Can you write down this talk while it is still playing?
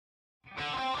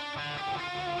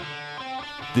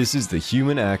This is the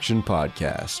Human Action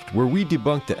Podcast, where we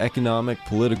debunk the economic,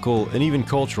 political, and even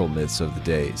cultural myths of the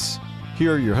days.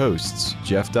 Here are your hosts,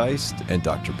 Jeff Deist and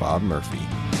Dr. Bob Murphy.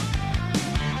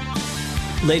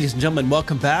 Ladies and gentlemen,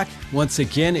 welcome back. Once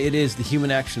again, it is the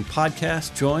Human Action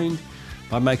Podcast, joined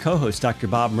by my co-host, Dr.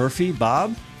 Bob Murphy.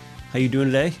 Bob, how you doing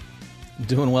today?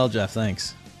 Doing well, Jeff.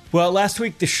 Thanks. Well, last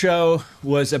week the show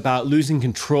was about losing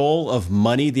control of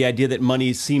money, the idea that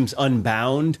money seems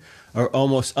unbound or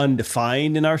almost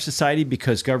undefined in our society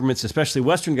because governments, especially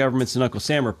Western governments and Uncle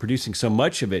Sam, are producing so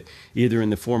much of it, either in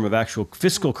the form of actual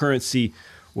fiscal currency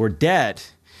or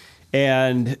debt.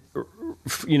 And,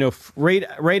 you know,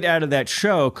 right out of that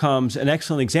show comes an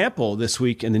excellent example this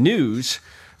week in the news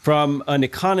from an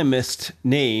economist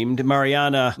named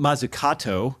Mariana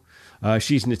Mazzucato.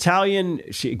 She's an Italian.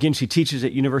 She teaches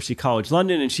at University College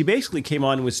London, and she basically came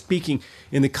on and was speaking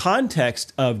in the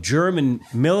context of German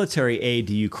military aid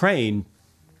to Ukraine,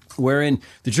 wherein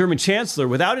the German chancellor,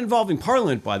 without involving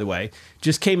Parliament, by the way,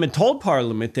 just came and told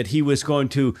Parliament that he was going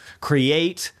to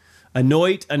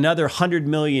anoint another 100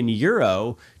 million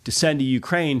euro to send to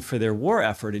Ukraine for their war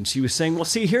effort. And she was saying, well,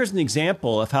 see, here's an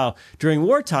example of how during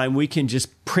wartime we can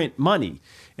just print money.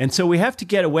 And so we have to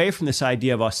get away from this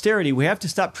idea of austerity. We have to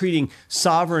stop treating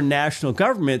sovereign national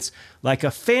governments like a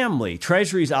family.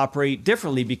 Treasuries operate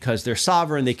differently because they're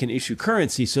sovereign. They can issue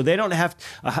currency. So they don't have,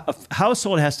 a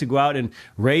household has to go out and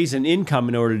raise an income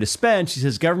in order to spend. She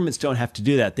says governments don't have to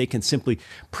do that. They can simply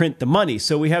print the money.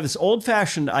 So we have this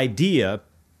old-fashioned idea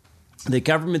that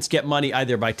governments get money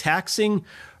either by taxing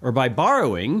or by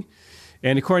borrowing.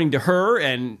 And according to her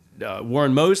and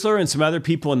Warren Mosler and some other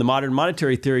people in the modern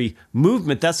monetary theory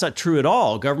movement, that's not true at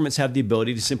all. Governments have the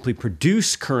ability to simply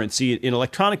produce currency in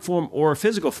electronic form or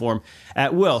physical form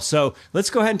at will. So let's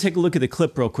go ahead and take a look at the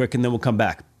clip real quick, and then we'll come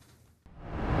back.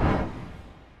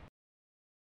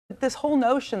 This whole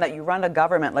notion that you run a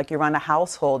government like you run a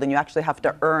household and you actually have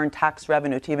to earn tax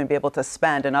revenue to even be able to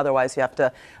spend, and otherwise you have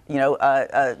to,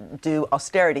 do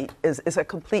austerity is a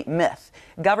complete myth.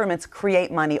 Governments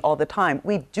create money all the time.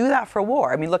 We do that for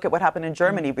war. I mean, look at what happened in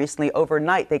Germany recently.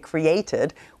 Overnight, they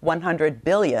created 100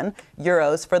 billion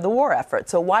euros for the war effort.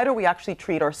 So why don't we actually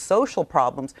treat our social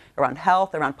problems around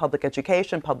health, around public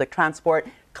education, public transport,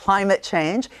 climate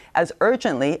change as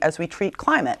urgently as we treat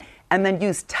climate? And then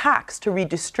use tax to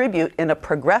redistribute in a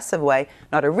progressive way,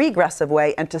 not a regressive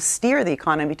way, and to steer the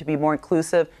economy to be more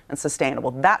inclusive and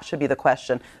sustainable. That should be the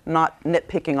question, not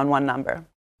nitpicking on one number.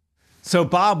 So,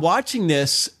 Bob, watching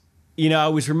this, I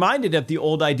was reminded of the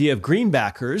old idea of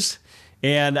greenbackers,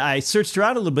 and I searched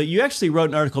around a little bit. You actually wrote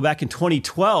an article back in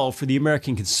 2012 for the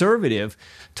American Conservative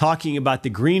talking about the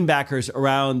greenbackers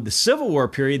around the Civil War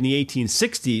period in the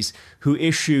 1860s who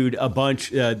issued a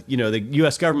bunch, the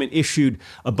U.S. government issued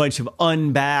a bunch of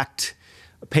unbacked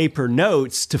paper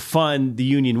notes to fund the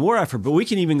Union war effort. But we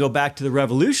can even go back to the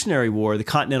Revolutionary War. The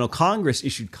Continental Congress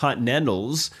issued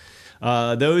Continentals.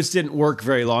 Those didn't work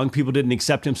very long. People didn't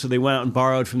accept them, so they went out and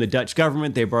borrowed from the Dutch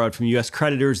government. They borrowed from U.S.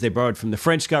 creditors. They borrowed from the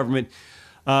French government.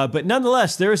 But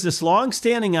nonetheless, there is this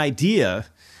long-standing idea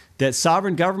that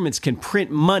sovereign governments can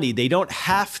print money. They don't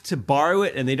have to borrow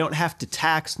it, and they don't have to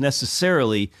tax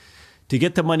necessarily to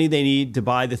get the money they need to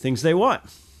buy the things they want.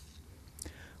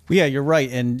 Well, yeah, you're right.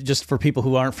 And just for people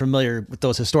who aren't familiar with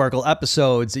those historical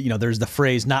episodes, there's the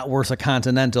phrase "not worth a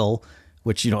continental,"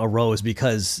 which, arose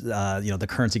because, the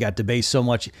currency got debased so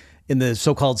much in the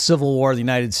so-called Civil War of the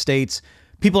United States.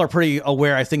 People are pretty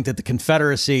aware, I think, that the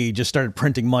Confederacy just started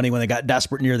printing money when they got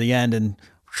desperate near the end and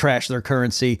trashed their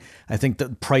currency. I think the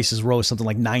prices rose something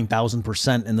like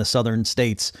 9,000% in the southern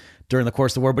states during the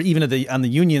course of the war. But even on the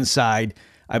Union side,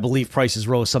 I believe prices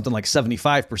rose something like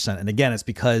 75%. And again, it's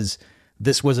because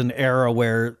this was an era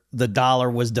where the dollar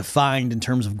was defined in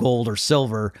terms of gold or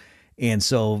silver. And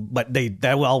so, but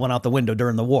that all went out the window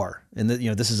during the war. And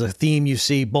this is a theme you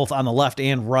see both on the left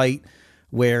and right,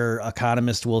 where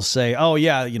economists will say, oh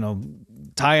yeah,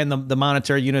 tying the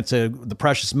monetary unit to the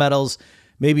precious metals,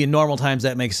 maybe in normal times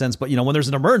that makes sense. But, when there's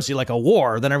an emergency like a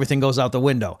war, then everything goes out the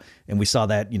window. And we saw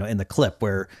that, in the clip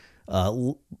where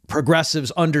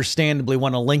progressives understandably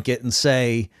want to link it and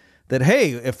say that,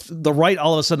 hey, if the right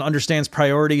all of a sudden understands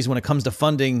priorities when it comes to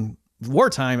funding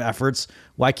wartime efforts,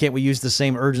 why can't we use the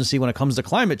same urgency when it comes to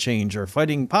climate change or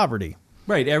fighting poverty?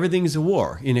 Right. Everything's a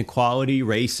war. Inequality,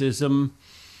 racism,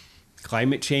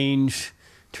 climate change,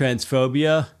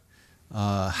 transphobia,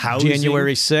 housing.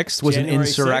 January 6th was January an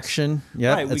insurrection. 6th.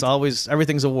 Yeah, right, it's always,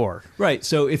 everything's a war. Right.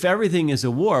 So if everything is a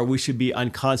war, we should be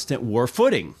on constant war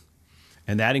footing.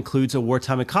 And that includes a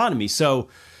wartime economy. So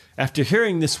after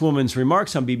hearing this woman's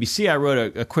remarks on BBC, I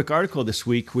wrote a quick article this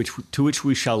week, to which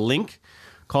we shall link,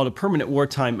 called A Permanent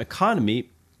Wartime Economy.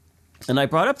 And I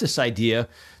brought up this idea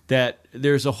that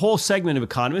there's a whole segment of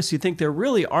economists who think there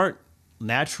really aren't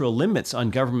natural limits on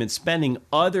government spending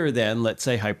other than, let's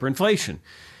say, hyperinflation.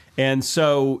 And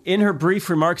so in her brief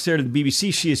remarks there to the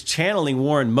BBC, she is channeling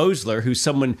Warren Mosler, who's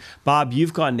someone, Bob,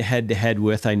 you've gone head-to-head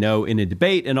with, I know, in a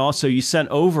debate. And also you sent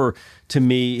over to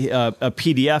me a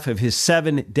PDF of his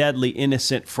 7 Deadly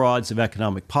Innocent Frauds of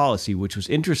Economic Policy, which was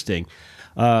interesting.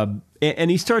 And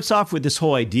he starts off with this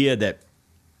whole idea that,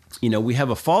 we have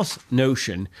a false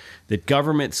notion that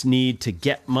governments need to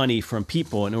get money from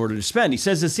people in order to spend. He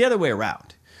says it's the other way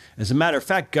around. As a matter of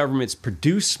fact, governments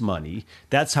produce money.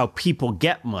 That's how people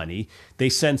get money. They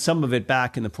send some of it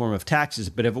back in the form of taxes.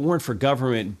 But if it weren't for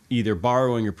government either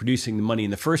borrowing or producing the money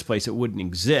in the first place, it wouldn't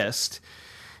exist.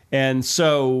 And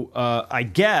so I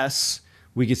guess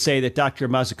we could say that Dr.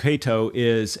 Mazzucato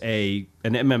is an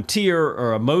MMTer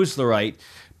or a Moslerite.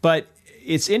 But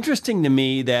it's interesting to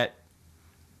me that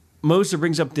Mosler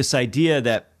brings up this idea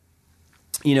that,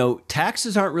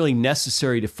 taxes aren't really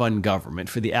necessary to fund government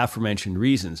for the aforementioned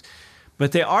reasons,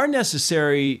 but they are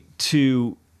necessary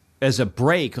as a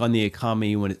brake on the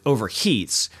economy when it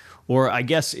overheats, or I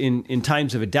guess in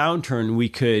times of a downturn, we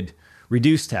could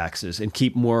reduce taxes and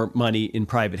keep more money in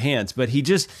private hands. But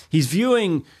he's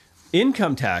viewing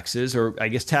income taxes, or I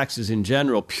guess taxes in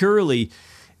general, purely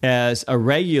as a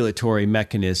regulatory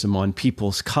mechanism on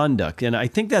people's conduct. And I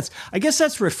guess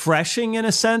that's refreshing in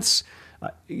a sense,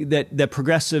 that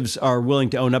progressives are willing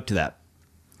to own up to that.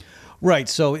 Right.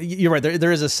 So you're right.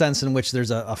 There is a sense in which there's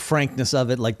a frankness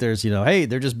of it. Like there's, hey,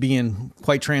 they're just being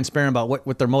quite transparent about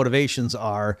what their motivations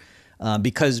are,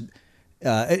 because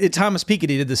Thomas Piketty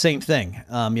did the same thing,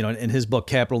 in his book,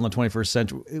 Capital in the 21st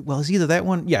Century. Well, is either that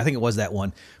one? Yeah, I think it was that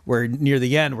one, where near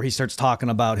the end where he starts talking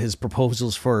about his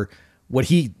proposals for what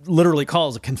he literally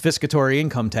calls a confiscatory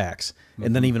income tax,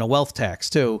 and then even a wealth tax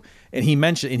too. And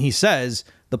he says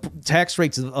the tax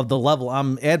rates of the level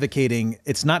I'm advocating,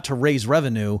 it's not to raise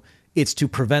revenue, it's to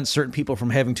prevent certain people from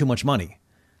having too much money,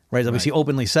 right? Obviously, he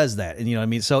openly says that, and what I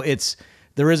mean. So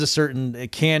there is a certain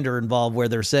candor involved where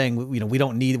they're saying,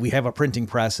 we have a printing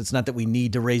press. It's not that we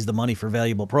need to raise the money for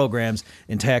valuable programs,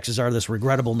 and taxes are this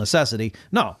regrettable necessity.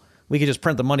 No, we can just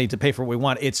print the money to pay for what we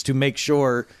want. It's to make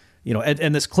sure.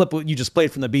 And this clip you just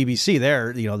played from the BBC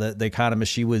there, the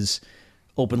economist, she was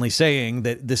openly saying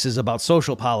that this is about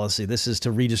social policy. This is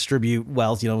to redistribute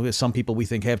wealth. Some people we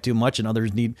think have too much and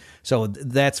others need. So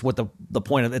that's what the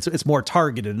point of it's more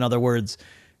targeted. In other words,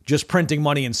 just printing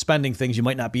money and spending things, you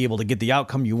might not be able to get the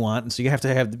outcome you want. And so you have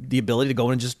to have the ability to go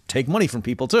in and just take money from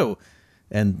people too.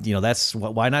 And, that's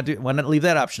why not leave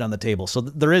that option on the table? So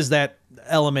there is that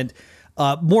element.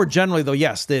 More generally, though,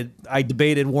 yes, that I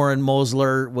debated Warren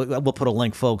Mosler. We'll put a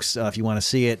link, folks, if you want to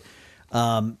see it.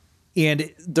 And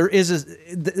there is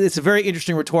it's a very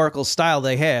interesting rhetorical style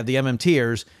they have. The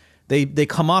MMTers, they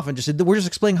come off and just said, we're just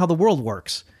explaining how the world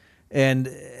works, and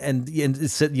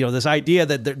it's this idea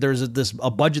that there's a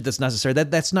budget that's necessary.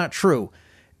 That's not true.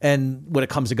 And when it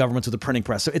comes to governments with the printing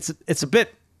press, so it's a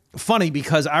bit funny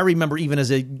because I remember even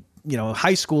as a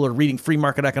high schooler reading free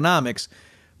market economics.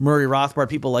 Murray Rothbard,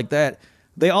 people like that,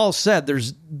 they all said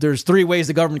there's 3 ways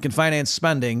the government can finance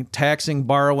spending: taxing,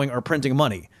 borrowing, or printing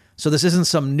money. So this isn't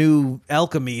some new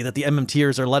alchemy that the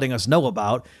MMTers are letting us know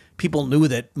about. People knew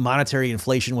that monetary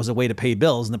inflation was a way to pay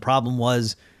bills, and the problem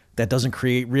was that doesn't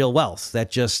create real wealth.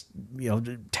 That just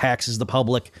taxes the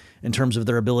public in terms of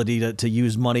their ability to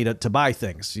use money to buy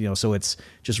things. So it's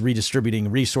just redistributing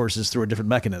resources through a different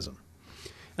mechanism.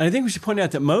 And I think we should point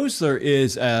out that Mosler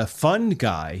is a fund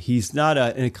guy. He's not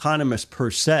an economist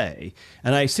per se,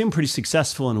 and I assume pretty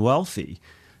successful and wealthy.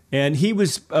 And he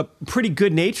was a pretty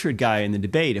good-natured guy in the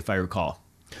debate, if I recall.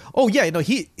 Oh, yeah.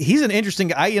 He's an interesting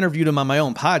guy. I interviewed him on my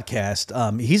own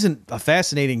podcast. He's a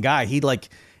fascinating guy. He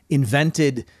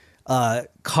invented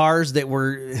cars that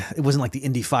were, it wasn't like the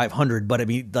Indy 500, but I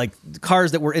mean, like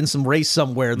cars that were in some race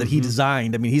somewhere that he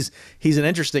designed. I mean, he's an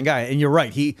interesting guy. And you're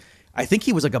right. I think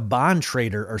he was like a bond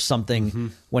trader or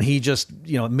something when he just,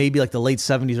 maybe like the late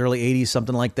 70s, early 80s,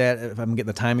 something like that, if I'm getting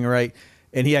the timing right.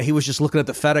 And yeah, he was just looking at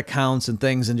the Fed accounts and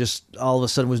things and just all of a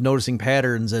sudden was noticing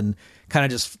patterns and kind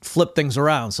of just flipped things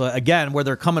around. So again, where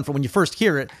they're coming from when you first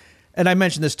hear it, and I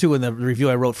mentioned this too in the review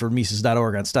I wrote for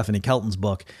Mises.org on Stephanie Kelton's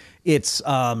book, it's,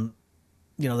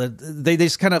 they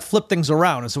just kind of flip things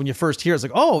around. And so when you first hear it, it's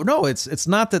like, oh, no, it's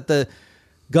not that the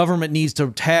government needs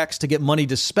to tax to get money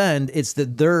to spend. It's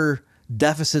that their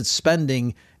deficit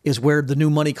spending is where the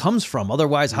new money comes from.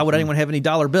 Otherwise, how would anyone have any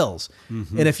dollar bills?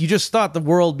 And if you just thought the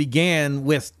world began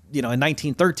with, in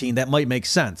 1913, that might make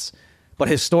sense. But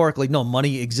historically, no,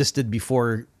 money existed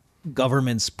before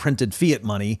governments printed fiat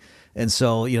money. And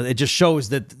so, it just shows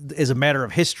that as a matter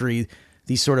of history,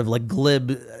 these sort of like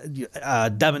glib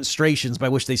demonstrations by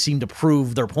which they seem to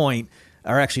prove their point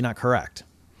are actually not correct.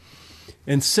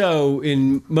 And so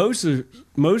in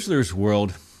Mosler's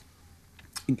world,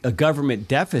 a government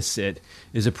deficit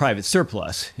is a private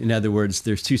surplus. In other words,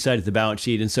 there's two sides of the balance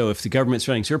sheet. And so if the government's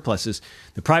running surpluses,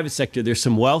 the private sector, there's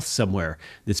some wealth somewhere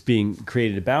that's being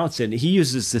created to balance it. And he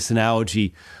uses this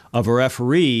analogy of a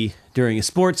referee during a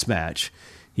sports match.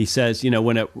 He says,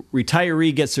 when a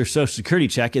retiree gets their Social Security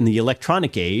check in the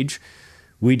electronic age,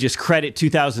 we just credit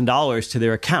 $2,000 to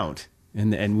their account.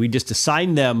 And we just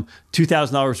assign them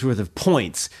 $2,000 worth of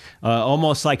points,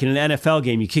 almost like in an NFL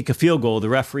game. You kick a field goal, the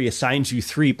referee assigns you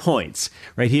 3 points,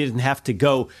 right? He doesn't have to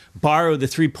go borrow the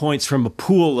 3 points from a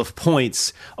pool of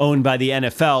points owned by the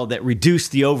NFL that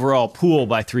reduced the overall pool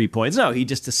by 3 points. No, he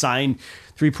just assigned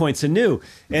 3 points anew.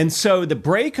 And so the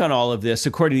break on all of this,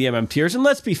 according to the MMTers, and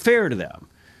let's be fair to them,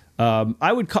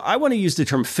 I want to use the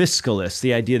term fiscalist,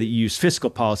 the idea that you use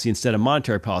fiscal policy instead of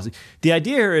monetary policy. The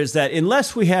idea here is that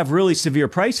unless we have really severe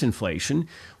price inflation,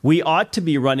 we ought to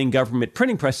be running government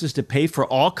printing presses to pay for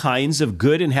all kinds of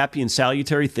good and happy and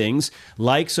salutary things,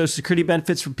 like Social Security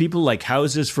benefits for people, like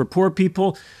houses for poor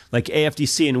people, like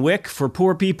AFDC and WIC for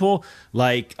poor people,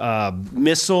 like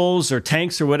missiles or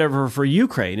tanks or whatever for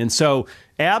Ukraine. And so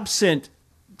absent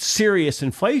serious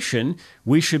inflation,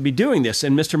 we should be doing this.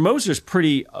 And Mr. Moser's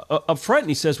pretty upfront, and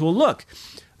he says, well, look,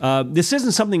 this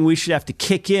isn't something we should have to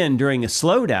kick in during a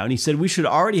slowdown. He said we should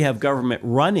already have government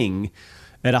running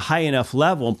at a high enough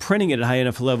level and printing at a high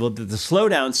enough level that the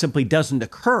slowdown simply doesn't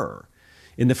occur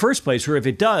in the first place, or if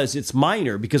it does, it's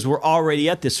minor because we're already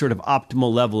at this sort of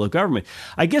optimal level of government.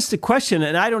 I guess the question,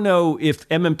 and I don't know if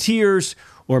MMTers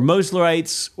or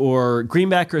Moslerites or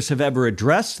Greenbackers have ever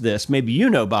addressed this. Maybe you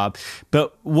know, Bob.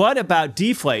 But what about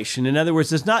deflation? In other words,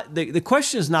 the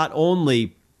question is not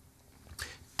only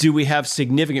do we have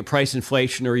significant price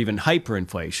inflation or even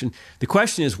hyperinflation? The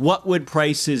question is, what would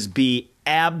prices be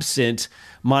absent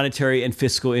monetary and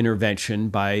fiscal intervention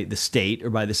by the state or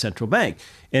by the central bank?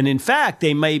 And in fact,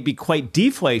 they may be quite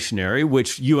deflationary,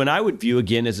 which you and I would view,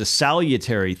 again, as a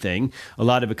salutary thing. A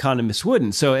lot of economists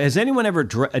wouldn't. So has anyone ever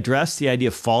addressed the idea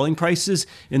of falling prices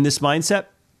in this mindset?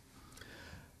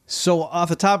 So off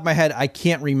the top of my head, I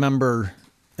can't remember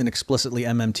an explicitly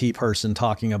MMT person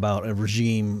talking about a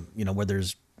regime, where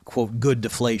there's, quote, good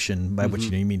deflation, by which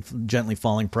you mean gently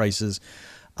falling prices.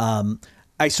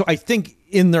 I think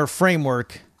in their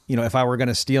framework, if I were going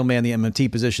to steel man the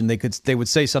MMT position, they would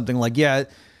say something like, yeah,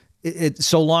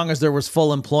 so long as there was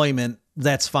full employment,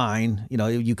 that's fine.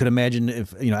 You could imagine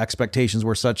if, expectations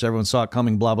were such, everyone saw it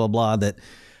coming, blah, blah, blah, that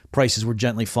prices were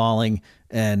gently falling.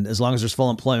 And as long as there's full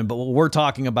employment. But what we're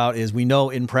talking about is we know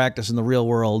in practice in the real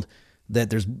world that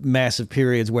there's massive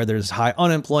periods where there's high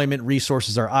unemployment,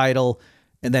 resources are idle,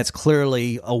 and that's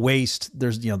clearly a waste.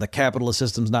 There's, the capitalist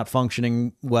system's not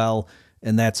functioning well.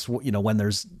 And that's, when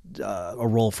there's a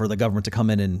role for the government to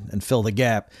come in and fill the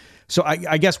gap. So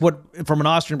I guess from an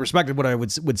Austrian perspective, what I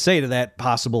would say to that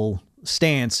possible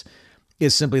stance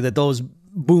is simply that those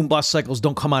boom bust cycles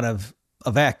don't come out of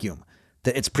a vacuum,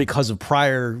 that it's because of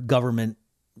prior government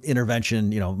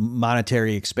intervention,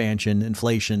 monetary expansion,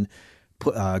 inflation,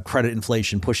 credit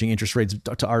inflation, pushing interest rates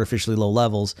to artificially low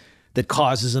levels that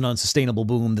causes an unsustainable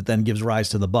boom that then gives rise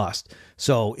to the bust.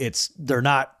 So they're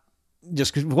not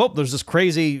just, there's this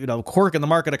crazy, quirk in the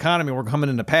market economy, we're coming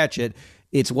in to patch it.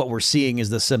 It's what we're seeing is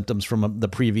the symptoms from the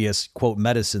previous, quote,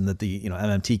 medicine that the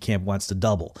MMT camp wants to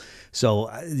double.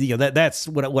 So that's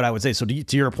what I would say. So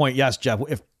to your point, yes, Jeff,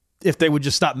 if they would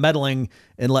just stop meddling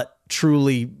and let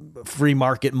truly free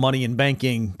market money and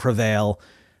banking prevail,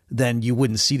 then you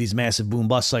wouldn't see these massive boom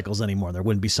bust cycles anymore. There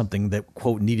wouldn't be something that,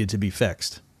 quote, needed to be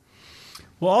fixed.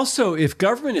 Well, also, if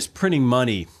government is printing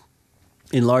money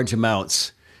in large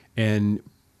amounts and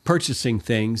purchasing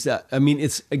things,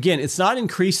 it's not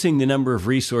increasing the number of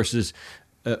resources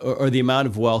or the amount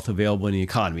of wealth available in the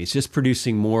economy. It's just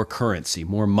producing more currency,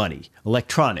 more money,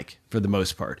 electronic for the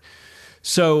most part.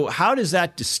 So how does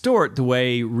that distort the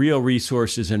way real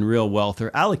resources and real wealth are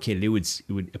allocated? It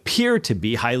would appear to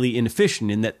be highly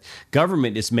inefficient in that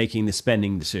government is making the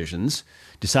spending decisions,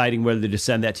 deciding whether to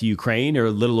send that to Ukraine or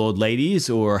little old ladies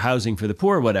or housing for the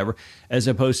poor or whatever, as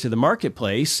opposed to the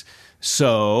marketplace.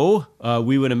 So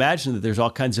we would imagine that there's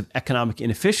all kinds of economic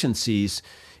inefficiencies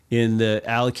in the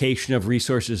allocation of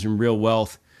resources and real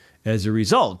wealth as a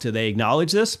result. Do they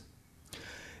acknowledge this?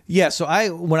 Yeah, so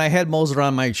when I had Moser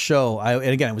on my show, and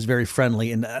again, it was very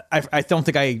friendly, and I don't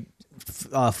think I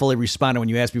fully responded when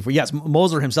you asked before. Yes,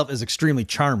 Moser himself is extremely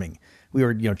charming, we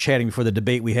were, chatting before the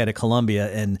debate we had at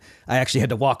Columbia, and I actually had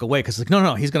to walk away because like, no,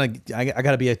 I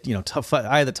got to be a tough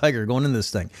eye of the tiger going into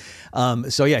this thing.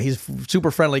 So yeah, he's a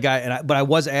super friendly guy, but I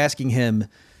was asking him,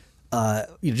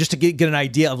 just to get an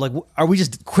idea of like, are we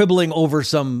just quibbling over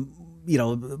some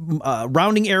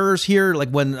rounding errors here, like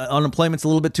when unemployment's a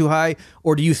little bit too high,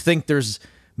 or do you think there's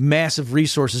massive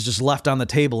resources just left on the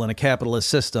table in a capitalist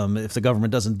system if the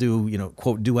government doesn't do,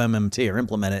 quote, do MMT or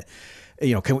implement it?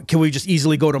 Can we just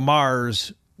easily go to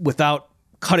Mars without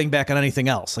cutting back on anything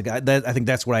else? Like I think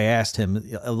that's what I asked him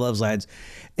along those lines.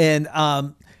 And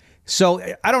so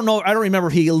I don't know. I don't remember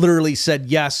if he literally said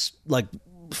yes, like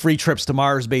free trips to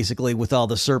Mars, basically, with all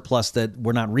the surplus that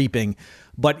we're not reaping.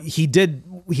 But he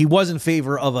was in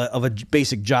favor of a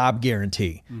basic job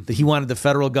guarantee, that he wanted the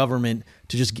federal government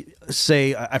to just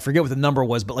say, I forget what the number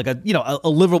was, but like a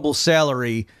livable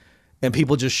salary, and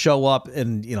people just show up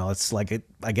and, it's like,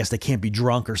 I guess they can't be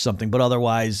drunk or something, but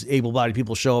otherwise able-bodied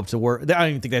people show up to work. I don't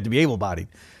even think they have to be able-bodied.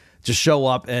 Just show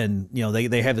up and,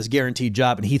 they have this guaranteed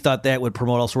job. And he thought that would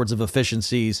promote all sorts of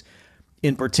efficiencies,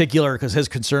 in particular, because his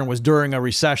concern was during a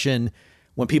recession,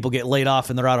 when people get laid off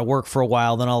and they're out of work for a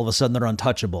while, then all of a sudden they're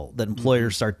untouchable. That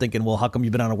employers start thinking, well, how come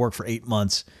you've been out of work for 8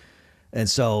 months? And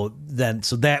so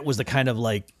that was the kind of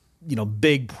like,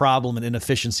 big problem and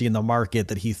inefficiency in the market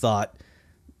that he thought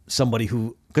somebody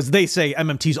who, because they say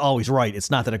MMT is always right.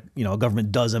 It's not that a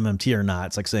government does MMT or not.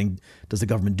 It's like saying, does the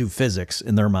government do physics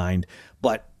in their mind,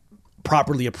 but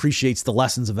properly appreciates the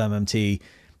lessons of MMT.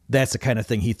 That's the kind of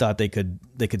thing he thought they could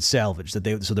salvage. So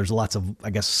there's lots of, I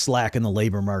guess, slack in the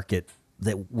labor market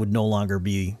that would no longer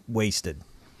be wasted.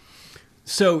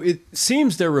 So it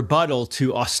seems their rebuttal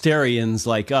to austerians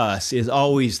like us is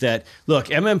always that, look,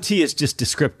 MMT is just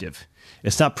descriptive.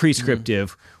 It's not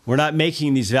prescriptive. We're not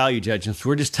making these value judgments.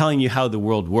 We're just telling you how the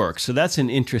world works. So that's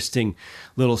an interesting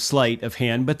little sleight of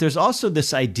hand. But there's also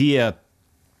this idea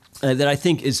that I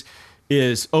think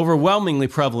is overwhelmingly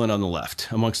prevalent on the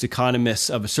left amongst economists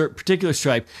of a certain particular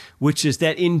stripe, which is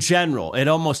that in general, at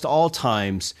almost all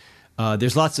times,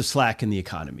 there's lots of slack in the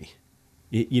economy.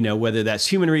 Whether that's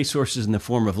human resources in the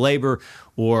form of labor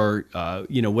or,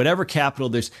 whatever capital,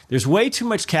 there's way too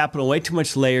much capital, way too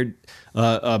much layered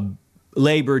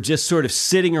labor just sort of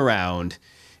sitting around,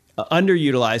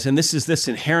 underutilized. And this is this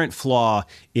inherent flaw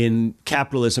in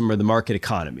capitalism or the market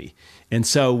economy. And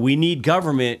so we need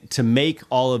government to make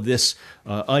all of this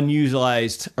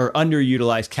unutilized or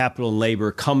underutilized capital and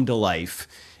labor come to life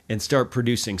and start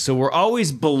producing. So we're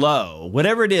always below,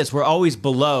 whatever it is, we're always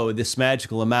below this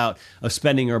magical amount of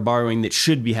spending or borrowing that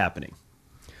should be happening.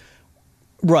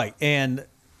 Right. And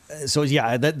so,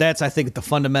 yeah, that's, I think, the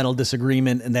fundamental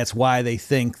disagreement. And that's why they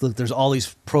think, look, there's all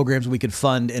these programs we could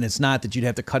fund. And it's not that you'd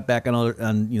have to cut back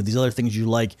on these other things you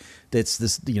like. That's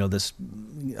this, this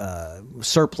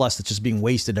surplus that's just being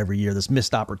wasted every year, this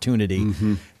missed opportunity.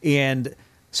 Mm-hmm. And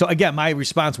so, again, my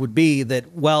response would be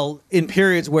that, well, in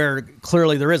periods where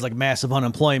clearly there is like massive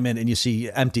unemployment and you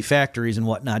see empty factories and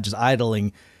whatnot just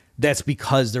idling, that's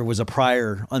because there was a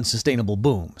prior unsustainable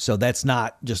boom. So that's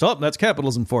not just, that's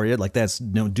capitalism for you. Like that's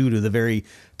due to the very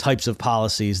types of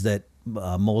policies that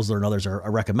Mosler and others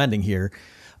are recommending here.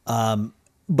 But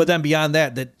then beyond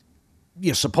that,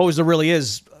 suppose there really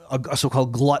is a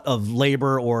so-called glut of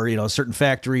labor or, certain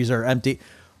factories are empty.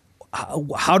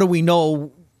 How do we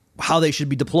know how they should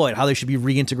be deployed, how they should be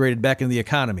reintegrated back into the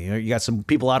economy? You got some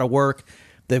people out of work.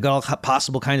 They've got all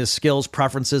possible kinds of skills,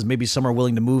 preferences. Maybe some are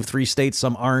willing to move 3 states,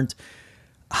 some aren't.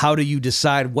 How do you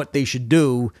decide what they should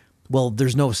do? Well,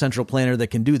 there's no central planner that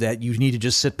can do that. You need to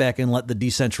just sit back and let the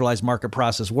decentralized market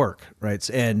process work, right?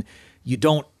 And you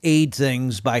don't aid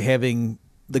things by having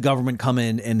the government come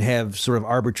in and have sort of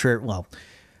arbitrary, well,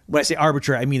 when I say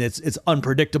arbitrary, I mean it's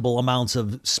unpredictable amounts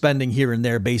of spending here and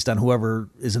there based on whoever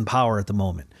is in power at the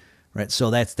moment, right? So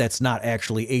that's not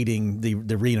actually aiding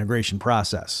the reintegration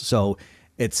process. So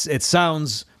it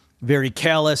sounds very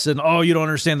callous and, you don't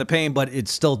understand the pain, but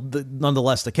it's still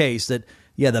nonetheless the case that,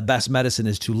 the best medicine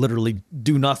is to literally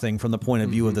do nothing from the point of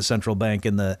view of the central bank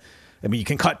and you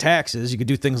can cut taxes, you could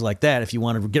do things like that if you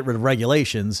want to get rid of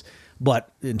regulations,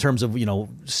 but in terms of,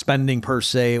 spending per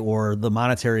se or the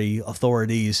monetary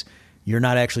authorities, you're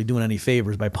not actually doing any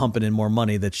favors by pumping in more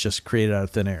money that's just created out of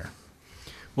thin air.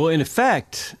 Well, in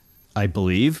effect, I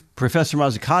believe Professor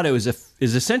Mazzucato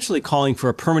is essentially calling for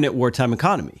a permanent wartime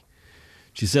economy.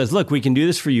 She says, look, we can do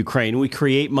this for Ukraine. We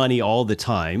create money all the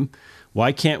time.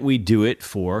 Why can't we do it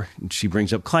for, and she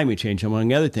brings up climate change,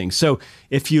 among other things. So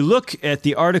if you look at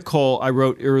the article I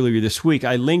wrote earlier this week,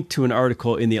 I linked to an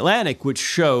article in The Atlantic, which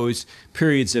shows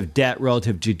periods of debt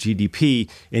relative to GDP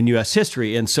in U.S.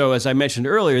 history. And so, as I mentioned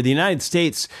earlier, the United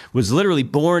States was literally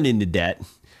born into debt.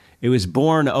 It was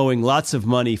born owing lots of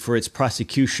money for its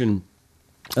prosecution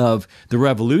of the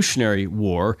Revolutionary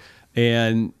War.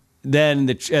 And then,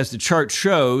 as the chart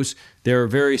shows, there are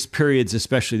various periods,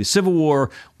 especially the Civil War,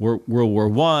 World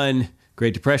War I,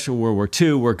 Great Depression, World War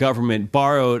II, where government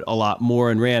borrowed a lot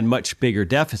more and ran much bigger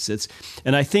deficits.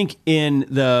 And I think in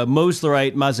the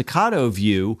Moslerite Mazzucato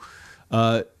view,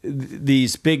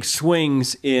 these big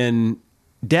swings in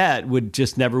debt would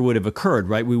have occurred,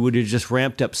 right? We would have just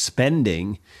ramped up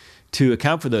spending to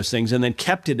account for those things and then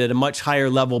kept it at a much higher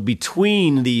level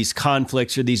between these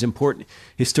conflicts or these important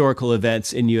historical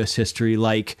events in U.S. history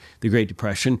like the Great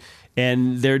Depression.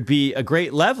 And there'd be a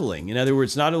great leveling. In other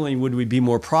words, not only would we be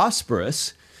more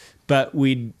prosperous, but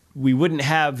we wouldn't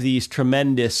have these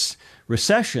tremendous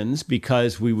recessions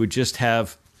because we would just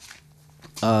have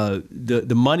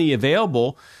the money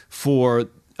available for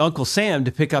Uncle Sam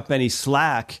to pick up any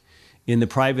slack in the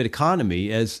private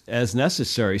economy as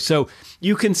necessary. So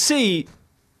you can see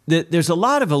that there's a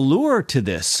lot of allure to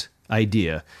this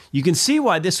idea. You can see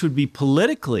why this would be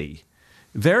politically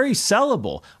very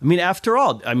sellable. I mean, after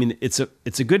all, it's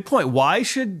a good point. Why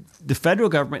should the federal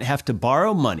government have to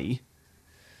borrow money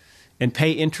and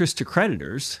pay interest to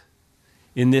creditors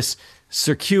in this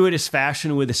circuitous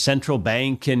fashion with a central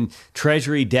bank and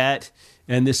treasury debt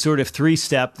and this sort of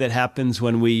three-step that happens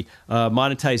when we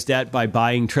monetize debt by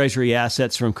buying treasury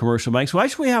assets from commercial banks? Why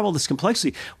should we have all this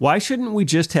complexity? Why shouldn't we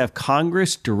just have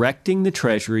Congress directing the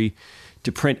Treasury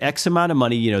to print X amount of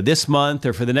money, this month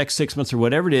or for the next 6 months or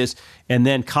whatever it is, and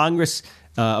then Congress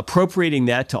appropriating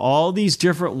that to all these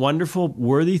different wonderful,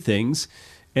 worthy things,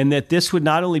 and that this would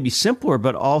not only be simpler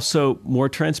but also more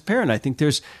transparent? I think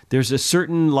there's a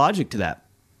certain logic to that.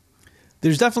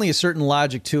 There's definitely a certain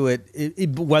logic to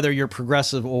it, whether you're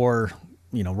progressive or,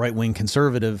 right-wing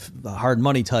conservative, hard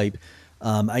money type.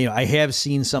 I have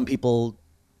seen some people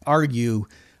argue.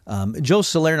 Joe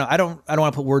Salerno, I don't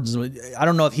want to put words in. I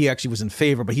don't know if he actually was in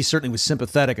favor, but he certainly was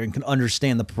sympathetic and can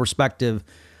understand the perspective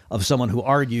of someone who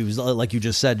argues, like you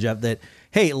just said, Jeff, that,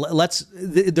 hey,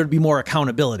 there'd be more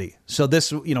accountability. So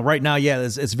this, right now,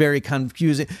 it's very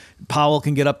confusing. Powell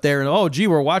can get up there and,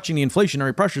 we're watching the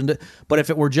inflationary pressures. But if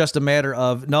it were just a matter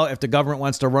of, no, if the government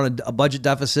wants to run a budget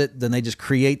deficit, then they just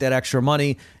create that extra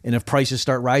money. And if prices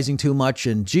start rising too much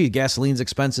and, gasoline's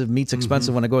expensive, meat's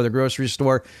expensive when I go to the grocery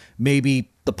store, maybe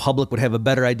the public would have a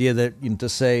better idea that, to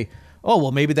say,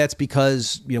 maybe that's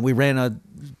because, we ran a $1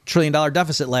 trillion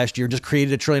deficit last year, just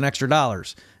created $1 trillion extra.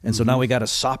 And so now we got to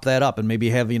sop that up and maybe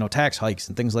have, tax hikes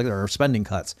and things like that, or spending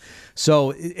cuts.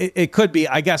 So it could be,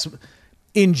 I guess,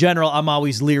 in general, I'm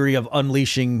always leery of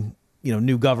unleashing,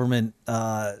 new government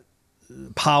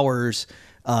powers.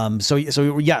 So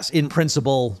yes, in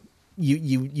principle,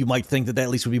 you might think that at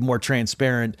least would be more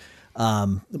transparent.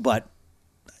 But,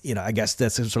 I guess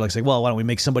that's sort of like saying, why don't we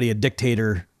make somebody a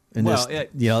dictator? And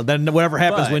then whatever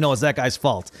happens, we know it's that guy's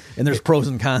fault. And there's pros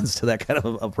and cons to that kind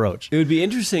of approach. It would be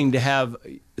interesting to have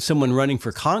someone running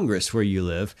for Congress where you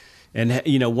live, and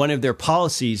one of their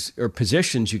policies or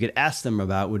positions you could ask them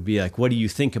about would be like, what do you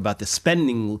think about the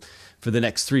spending for the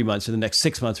next 3 months or the next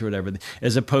 6 months or whatever,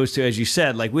 as opposed to, as you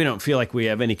said, like, we don't feel like we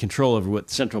have any control over what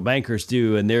central bankers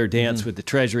do and their dance with the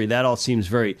Treasury. That all seems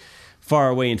very far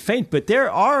away and faint. But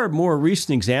there are more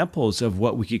recent examples of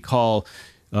what we could call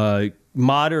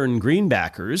modern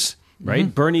greenbackers, right?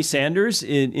 Mm-hmm. Bernie Sanders,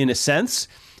 in a sense,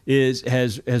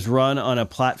 has run on a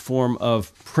platform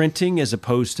of printing as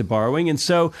opposed to borrowing. And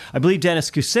so I believe Dennis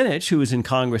Kucinich, who was in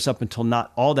Congress up until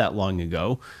not all that long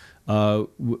ago,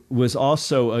 was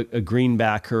also a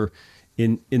greenbacker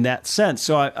in that sense.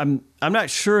 So I'm not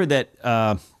sure that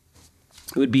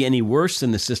it would be any worse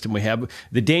than the system we have.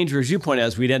 The danger, as you point out,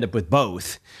 is we'd end up with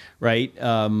both, right?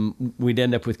 We'd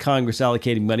end up with Congress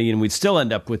allocating money, and we'd still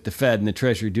end up with the Fed and the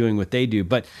Treasury doing what they do.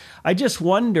 But I just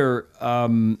wonder,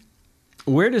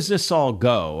 where does this all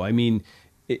go? I mean,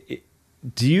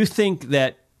 do you think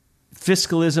that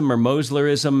fiscalism or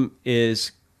Moslerism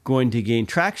is going to gain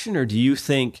traction, or do you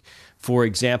think, for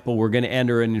example, we're going to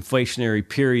enter an inflationary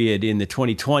period in the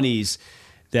 2020s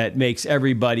that makes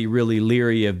everybody really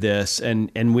leery of this,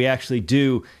 and we actually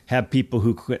do have people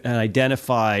who can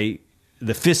identify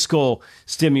the fiscal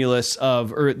stimulus of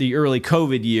the early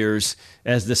COVID years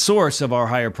as the source of our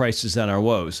higher prices and our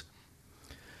woes?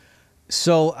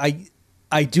 So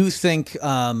I do think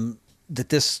that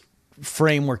this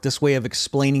framework, this way of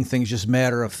explaining things just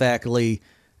matter-of-factly,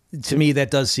 to me,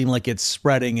 that does seem like it's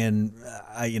spreading, and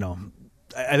I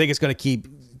think it's going to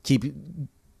keep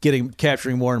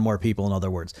capturing more and more people. In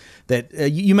other words, that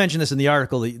you mentioned this in the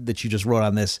article that you just wrote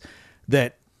on this,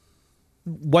 that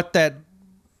what that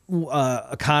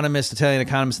Italian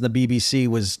economist in the BBC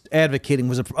was advocating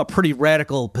was a pretty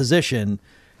radical position,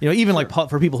 even like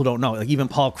for people who don't know, like even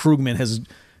Paul Krugman has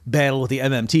battled with the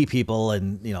MMT people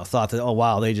and, thought that, oh,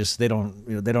 wow, they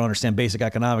don't understand basic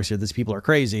economics here. These people are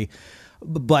crazy.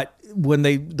 But when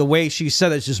the way she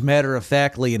said it's just matter of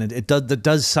factly, and it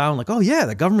does sound like, oh yeah,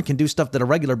 the government can do stuff that a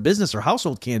regular business or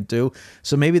household can't do.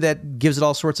 So maybe that gives it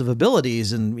all sorts of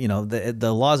abilities, and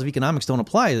the laws of economics don't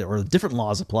apply, or different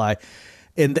laws apply.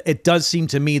 And it does seem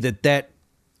to me that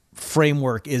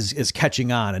framework is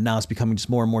catching on, and now it's becoming just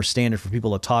more and more standard for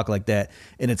people to talk like that,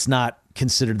 and it's not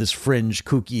considered this fringe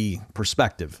kooky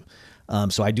perspective.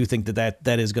 So I do think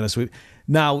that is going to sweep.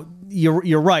 Now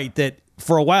you're right that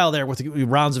for a while there with the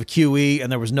rounds of QE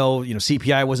and there was no,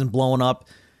 CPI wasn't blowing up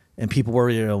and people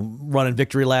were, running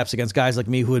victory laps against guys like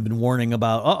me who had been warning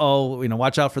about,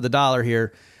 watch out for the dollar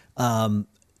here.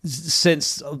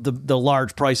 Since the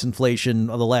large price inflation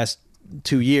of the last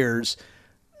 2 years,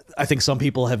 I think some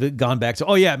people have gone back to,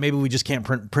 oh yeah, maybe we just can't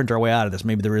print our way out of this.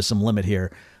 Maybe there is some limit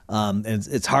here. And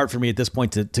it's hard for me at this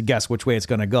point to guess which way it's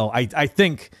going to go. I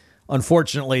think,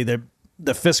 unfortunately,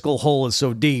 the fiscal hole is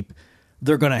so deep,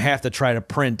 they're going to have to try to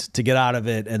print to get out of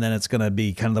it. And then it's going to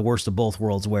be kind of the worst of both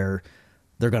worlds, where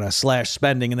they're going to slash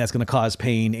spending and that's going to cause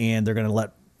pain. And they're going to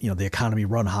let, the economy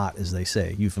run hot, as they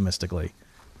say, euphemistically.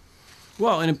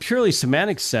 Well, in a purely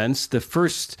semantic sense, the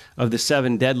first of the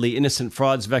 7 deadly innocent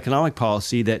frauds of economic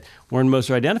policy that Warren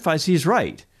Moser identifies, he's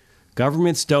right.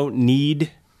 Governments don't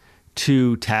need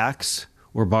to tax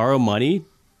or borrow money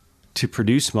to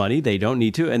produce money. They don't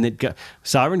need to. And that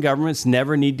sovereign governments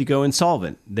never need to go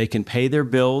insolvent. They can pay their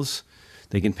bills.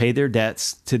 They can pay their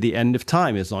debts to the end of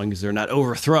time, as long as they're not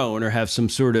overthrown or have some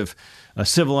sort of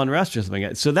civil unrest or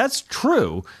something. So that's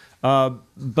true.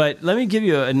 But let me give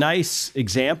you a nice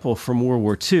example from World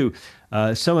War II.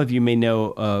 Some of you may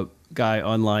know a guy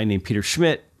online named Peter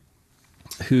Schmidt,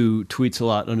 who tweets a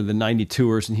lot under the 90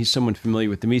 Tours, and he's someone familiar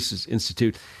with the Mises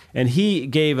Institute. And he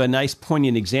gave a nice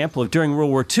poignant example of during World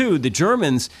War II, the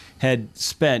Germans had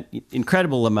spent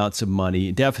incredible amounts of money,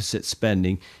 deficit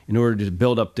spending, in order to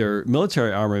build up their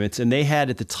military armaments. And they had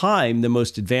at the time the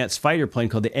most advanced fighter plane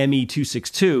called the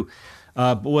Me-262.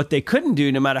 But what they couldn't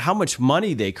do, no matter how much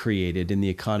money they created in the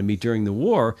economy during the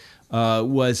war,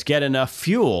 was get enough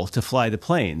fuel to fly the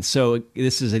planes. So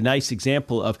this is a nice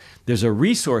example of there's a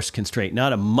resource constraint,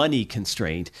 not a money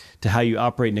constraint, to how you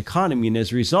operate an economy. And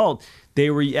as a result, they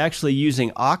were actually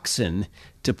using oxen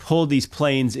to pull these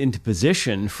planes into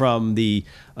position from the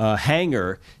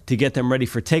hangar to get them ready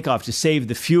for takeoff, to save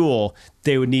the fuel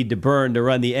they would need to burn to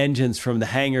run the engines from the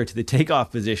hangar to the takeoff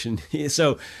position.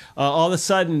 So all of a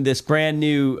sudden, this brand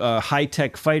new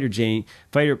high-tech fighter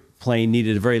plane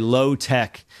needed a very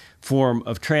low-tech form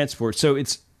of transport. So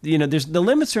it's, the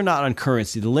limits are not on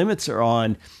currency. The limits are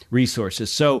on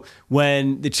resources. So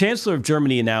when the Chancellor of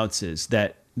Germany announces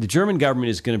that the German government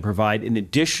is going to provide an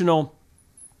additional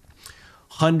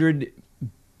 100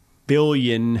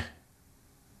 billion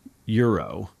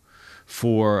euro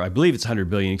for, I believe it's 100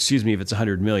 billion, excuse me if it's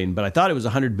 100 million, but I thought it was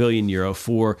 100 billion euro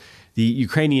for the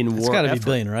Ukrainian war. It's got to be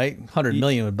billion, right? 100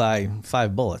 million would buy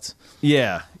 5 bullets.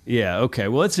 Yeah. Okay.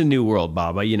 Well, it's a new world,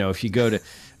 Bob. If you go to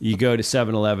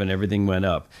 7-Eleven, everything went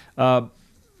up.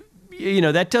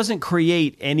 That doesn't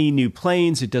create any new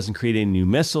planes. It doesn't create any new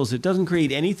missiles. It doesn't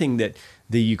create anything that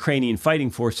the Ukrainian fighting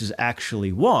forces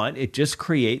actually want. It just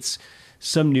creates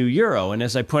some new euro. And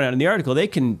as I point out in the article, they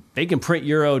can print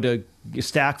euro to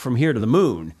stack from here to the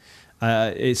moon.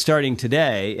 It's starting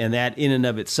today, and that in and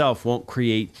of itself won't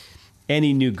create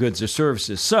any new goods or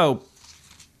services. So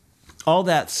all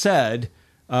that said,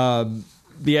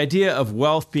 the idea of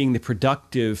wealth being the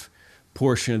productive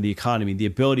portion of the economy, the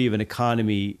ability of an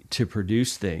economy to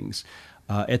produce things,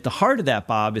 at the heart of that,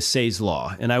 Bob, is Say's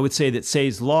law. And I would say that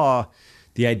Say's law,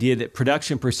 the idea that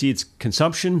production precedes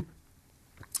consumption,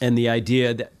 and the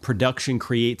idea that production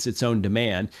creates its own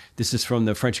demand. This is from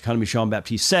the French economist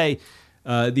Jean-Baptiste Say.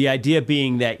 The idea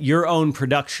being that your own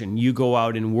production, you go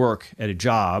out and work at a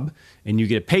job and you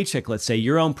get a paycheck, let's say,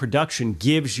 your own production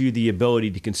gives you the ability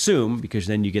to consume because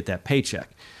then you get that paycheck.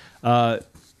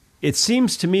 It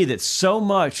seems to me that so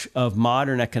much of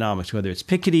modern economics, whether it's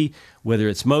Piketty, whether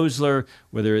it's Mosler,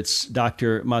 whether it's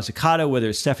Dr. Mazzucato, whether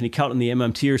it's Stephanie Kelton, the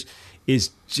MMTers,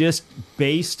 is just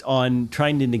based on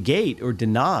trying to negate or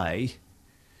deny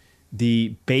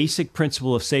the basic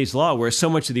principle of Say's law, where so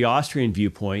much of the Austrian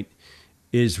viewpoint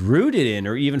is rooted in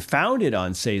or even founded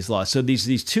on Say's law. So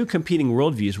these two competing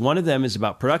worldviews, one of them is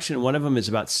about production, one of them is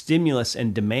about stimulus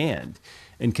and demand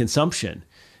and consumption.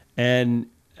 And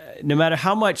no matter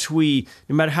how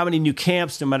many new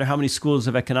camps, no matter how many schools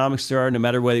of economics there are, no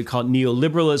matter whether you call it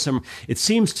neoliberalism, it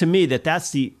seems to me that that's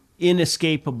the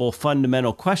inescapable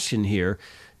fundamental question here,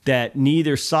 that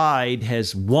neither side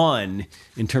has won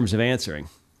in terms of answering.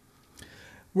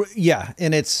 Yeah,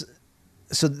 and it's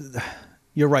so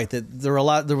you're right that there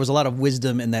was a lot of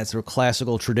wisdom in that sort of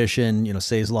classical tradition,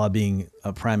 Say's Law being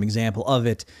a prime example of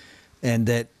it, and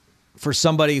that for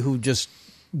somebody who just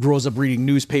grows up reading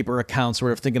newspaper accounts,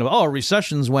 sort of thinking of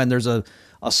recessions when there's a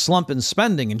slump in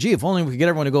spending, and gee, if only we could get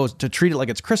everyone to go to treat it like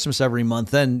it's Christmas every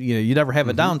month, then you never have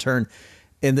a downturn.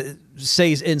 And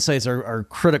Say's insights are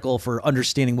critical for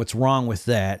understanding what's wrong with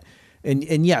that.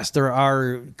 And yes, there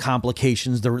are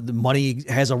complications. The money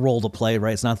has a role to play,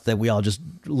 right? It's not that we all just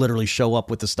literally show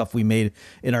up with the stuff we made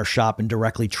in our shop and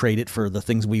directly trade it for the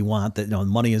things we want. That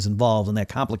money is involved, and that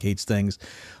complicates things.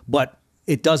 But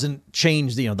it doesn't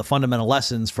change the fundamental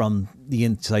lessons from the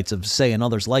insights of Say and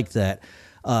others like that.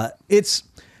 It's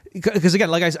because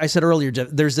again, like I said earlier, Jeff,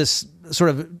 there's this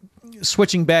sort of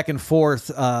switching back and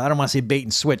forth. I don't want to say bait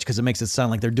and switch because it makes it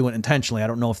sound like they're doing it intentionally. I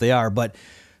don't know if they are, but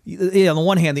on the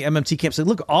one hand, the MMT camp said,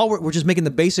 look, we're just making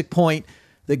the basic point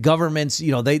that governments,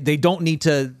 they don't need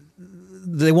to,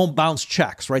 they won't bounce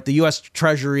checks, right? The U.S.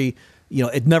 Treasury,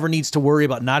 it never needs to worry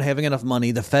about not having enough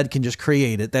money. The Fed can just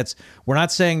create it. We're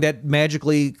not saying that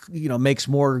magically, makes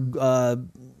more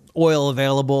oil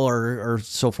available or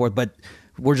so forth, but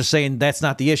we're just saying that's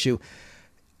not the issue.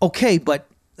 Okay, but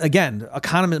again,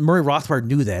 economist Murray Rothbard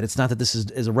knew that. It's not that this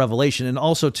is a revelation. And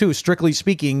also, too, strictly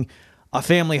speaking, a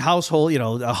family household,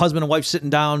 a husband and wife sitting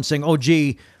down saying, oh,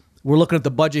 gee, we're looking at the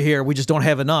budget here. We just don't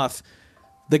have enough.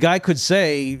 The guy could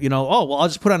say, I'll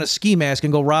just put on a ski mask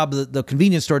and go rob the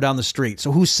convenience store down the street.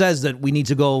 So who says that we need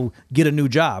to go get a new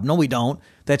job? No, we don't.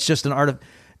 That's just an art of...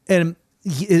 And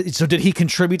so did he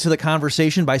contribute to the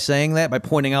conversation by saying that, by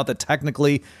pointing out that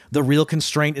technically the real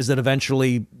constraint is that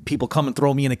eventually people come and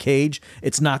throw me in a cage?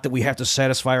 It's not that we have to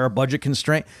satisfy our budget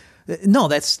constraint. No,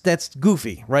 that's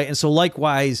goofy, right? And so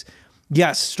likewise...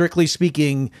 Yes, strictly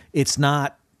speaking, it's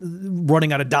not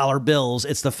running out of dollar bills.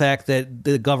 It's the fact that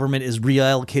the government is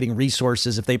reallocating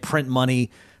resources. If they print money,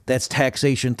 that's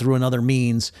taxation through another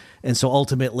means. And so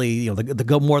ultimately,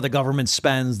 the more the government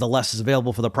spends, the less is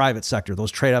available for the private sector.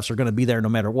 Those trade-offs are going to be there no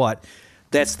matter what.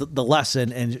 That's the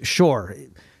lesson. And sure,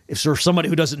 if for somebody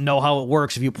who doesn't know how it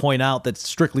works, if you point out that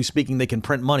strictly speaking, they can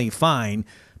print money, fine.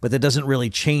 But that doesn't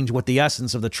really change what the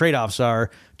essence of the trade-offs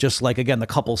are. Just like, again, the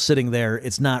couple sitting there,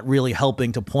 it's not really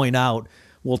helping to point out,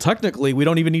 well, technically, we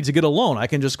don't even need to get a loan. I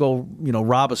can just go,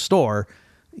 rob a store.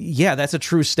 Yeah, that's a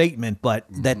true statement, but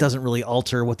that doesn't really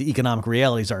alter what the economic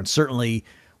realities are. And certainly,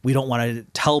 we don't want to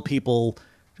tell people,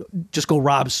 just go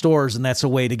rob stores, and that's a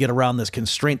way to get around this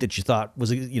constraint that you thought was,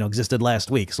 existed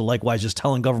last week. So likewise, just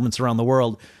telling governments around the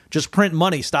world, just print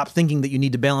money. Stop thinking that you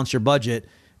need to balance your budget,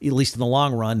 at least in the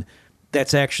long run.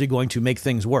 That's actually going to make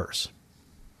things worse.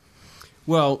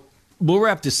 Well, we'll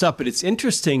wrap this up, but it's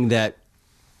interesting that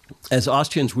as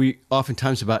Austrians, we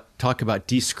oftentimes talk about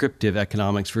descriptive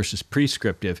economics versus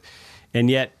prescriptive. And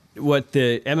yet what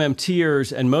the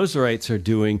MMTers and Moserites are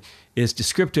doing is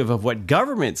descriptive of what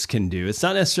governments can do. It's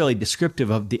not necessarily descriptive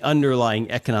of the underlying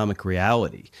economic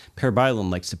reality. Per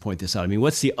Byland likes to point this out. I mean,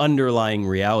 what's the underlying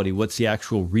reality? What's the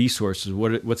actual resources?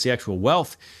 What's the actual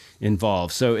wealth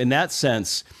involved? So in that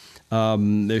sense...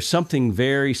 there's something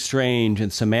very strange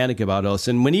and semantic about us.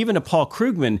 And when even a Paul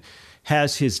Krugman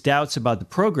has his doubts about the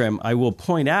program, I will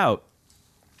point out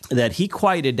that he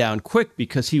quieted down quick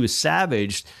because he was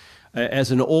savaged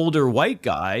as an older white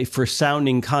guy for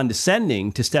sounding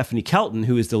condescending to Stephanie Kelton,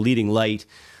 who is the leading light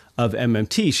of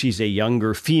MMT. She's a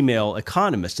younger female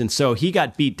economist. And so he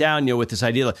got beat down, with this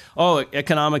idea like,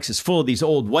 economics is full of these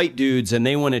old white dudes and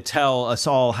they want to tell us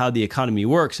all how the economy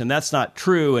works. And that's not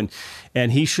true.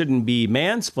 And he shouldn't be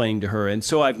mansplaining to her. And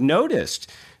so I've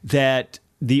noticed that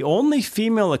the only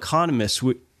female economists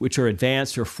which are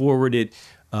advanced or forwarded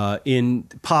in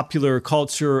popular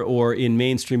culture or in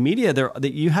mainstream media,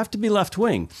 that you have to be left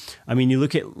wing. I mean, you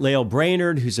look at Lael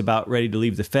Brainerd, who's about ready to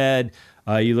leave the Fed.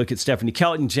 You look at Stephanie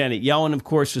Kelton, Janet Yellen, of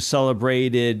course, was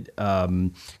celebrated.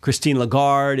 Christine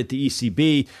Lagarde at the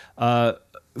ECB.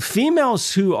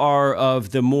 Females who are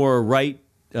of the more right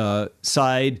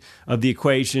side of the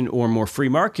equation or more free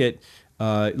market.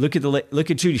 Look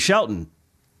at Judy Shelton.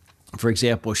 For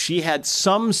example, she had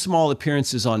some small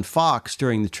appearances on Fox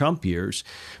during the Trump years,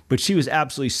 but she was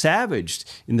absolutely savaged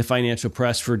in the financial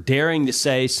press for daring to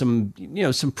say some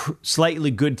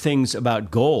slightly good things about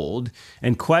gold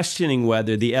and questioning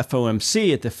whether the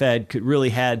FOMC at the Fed could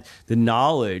really had the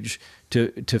knowledge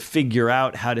to figure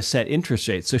out how to set interest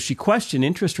rates. So she questioned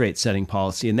interest rate setting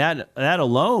policy, and that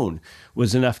alone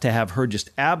was enough to have her just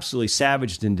absolutely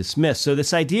savaged and dismissed. So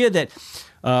this idea that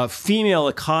female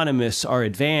economists are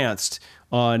advanced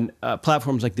on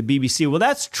platforms like the BBC. Well,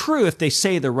 that's true if they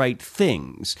say the right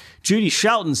things. Judy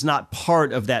Shelton's not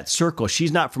part of that circle.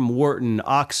 She's not from Wharton,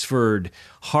 Oxford,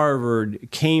 Harvard,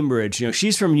 Cambridge.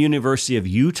 She's from University of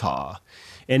Utah.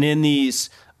 And in these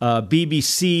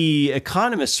BBC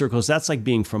economist circles, that's like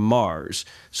being from Mars.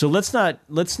 So let's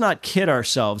not kid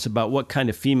ourselves about what kind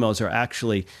of females are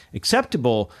actually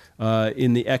acceptable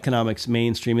in the economics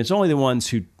mainstream. It's only the ones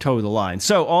who toe the line.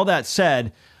 So all that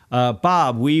said,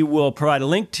 Bob, we will provide a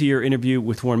link to your interview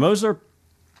with Warren Mosler.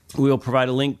 We will provide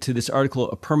a link to this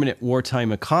article, A Permanent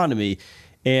Wartime Economy.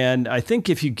 And I think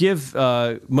if you give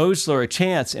Mosler a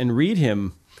chance and read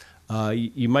him,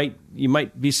 you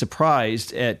might be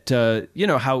surprised at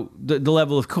how the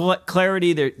level of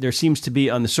clarity there seems to be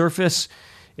on the surface,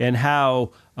 and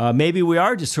how maybe we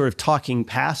are just sort of talking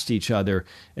past each other,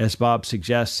 as Bob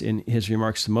suggests in his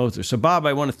remarks to Mosler. So, Bob,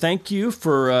 I want to thank you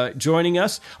for joining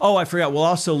us. Oh, I forgot. We'll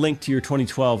also link to your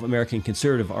 2012 American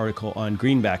Conservative article on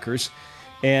greenbackers,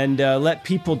 and let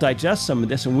people digest some of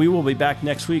this. And we will be back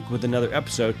next week with another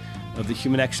episode of the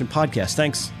Human Action Podcast.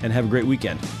 Thanks, and have a great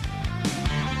weekend.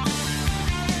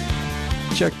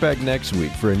 Check back next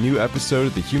week for a new episode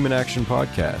of the Human Action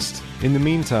Podcast. In the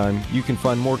meantime, you can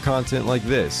find more content like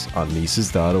this on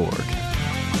Mises.org.